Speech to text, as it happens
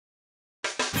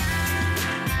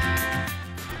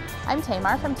I'm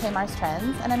Tamar from Tamar's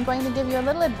Trends, and I'm going to give you a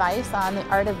little advice on the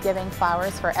art of giving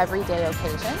flowers for everyday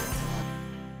occasions.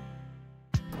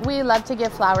 We love to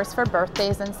give flowers for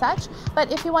birthdays and such,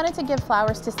 but if you wanted to give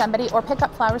flowers to somebody or pick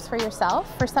up flowers for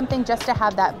yourself, for something just to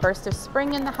have that burst of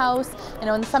spring in the house,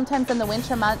 and sometimes in the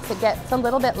winter months it gets a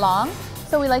little bit long,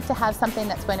 so we like to have something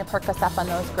that's going to perk us up on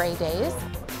those gray days.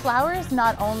 Flowers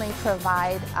not only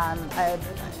provide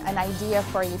an idea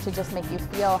for you to just make you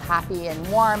feel happy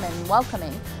and warm and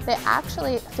welcoming, they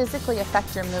actually physically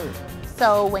affect your mood.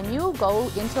 So when you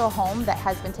go into a home that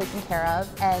has been taken care of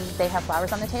and they have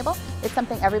flowers on the table, it's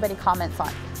something everybody comments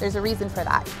on. There's a reason for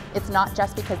that. It's not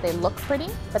just because they look pretty,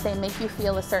 but they make you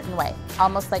feel a certain way,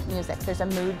 almost like music. There's a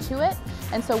mood to it.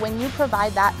 And so when you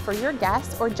provide that for your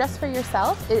guests or just for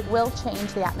yourself, it will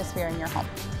change the atmosphere in your home.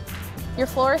 Your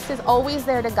florist is always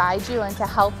there to guide you and to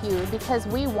help you because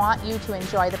we want you to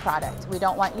enjoy the product. We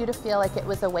don't want you to feel like it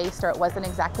was a waste or it wasn't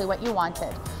exactly what you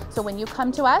wanted. So when you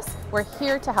come to us, we're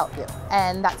here to help you.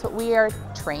 And that's what we are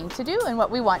trained to do and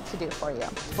what we want to do for you.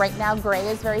 Right now, gray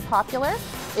is very popular.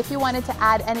 If you wanted to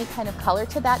add any kind of color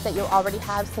to that you already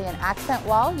have, say an accent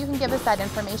wall, you can give us that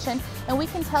information and we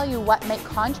can tell you what might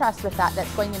contrast with that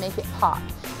that's going to make it pop.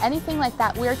 Anything like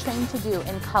that we're trained to do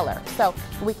in color. So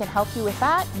we can help you with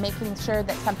that, making sure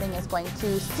that something is going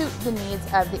to suit the needs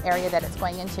of the area that it's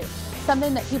going into.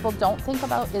 Something that people don't think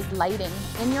about is lighting.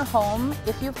 In your home,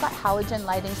 if you've got halogen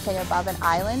lighting, say above an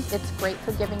island, it's great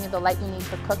for giving you the light you need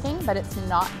for cooking, but it's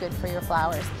not good for your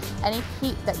flowers. Any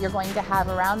heat that you're going to have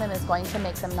around them is going to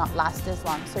make them not last as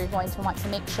long. So you're going to want to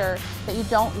make sure that you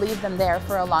don't leave them there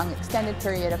for a long extended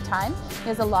period of time.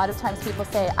 Because a lot of times people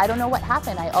say, I don't know what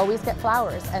happened, I always get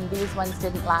flowers, and these ones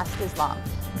didn't last as long.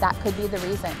 That could be the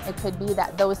reason. It could be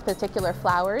that those particular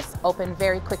flowers open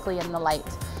very quickly in the light.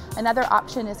 Another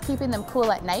option is keeping them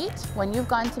cool at night. When you've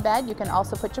gone to bed, you can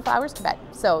also put your flowers to bed.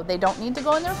 So they don't need to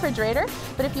go in the refrigerator,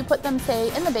 but if you put them,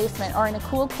 say, in the basement or in a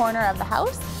cool corner of the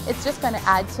house, it's just going to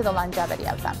add to the longevity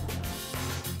of them.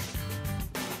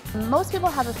 Most people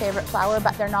have a favorite flower,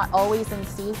 but they're not always in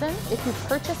season. If you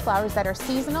purchase flowers that are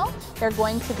seasonal, they're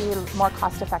going to be more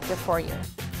cost-effective for you.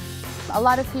 A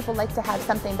lot of people like to have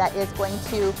something that is going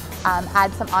to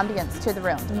add some ambience to the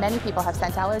room. Many people have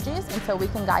scent allergies, and so we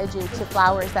can guide you to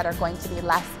flowers that are going to be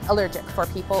less allergic for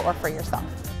people or for yourself.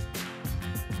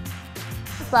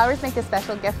 Flowers make a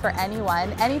special gift for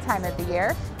anyone, any time of the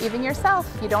year, even yourself.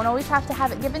 You don't always have to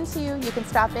have it given to you. You can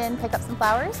stop in, pick up some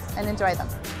flowers, and enjoy them.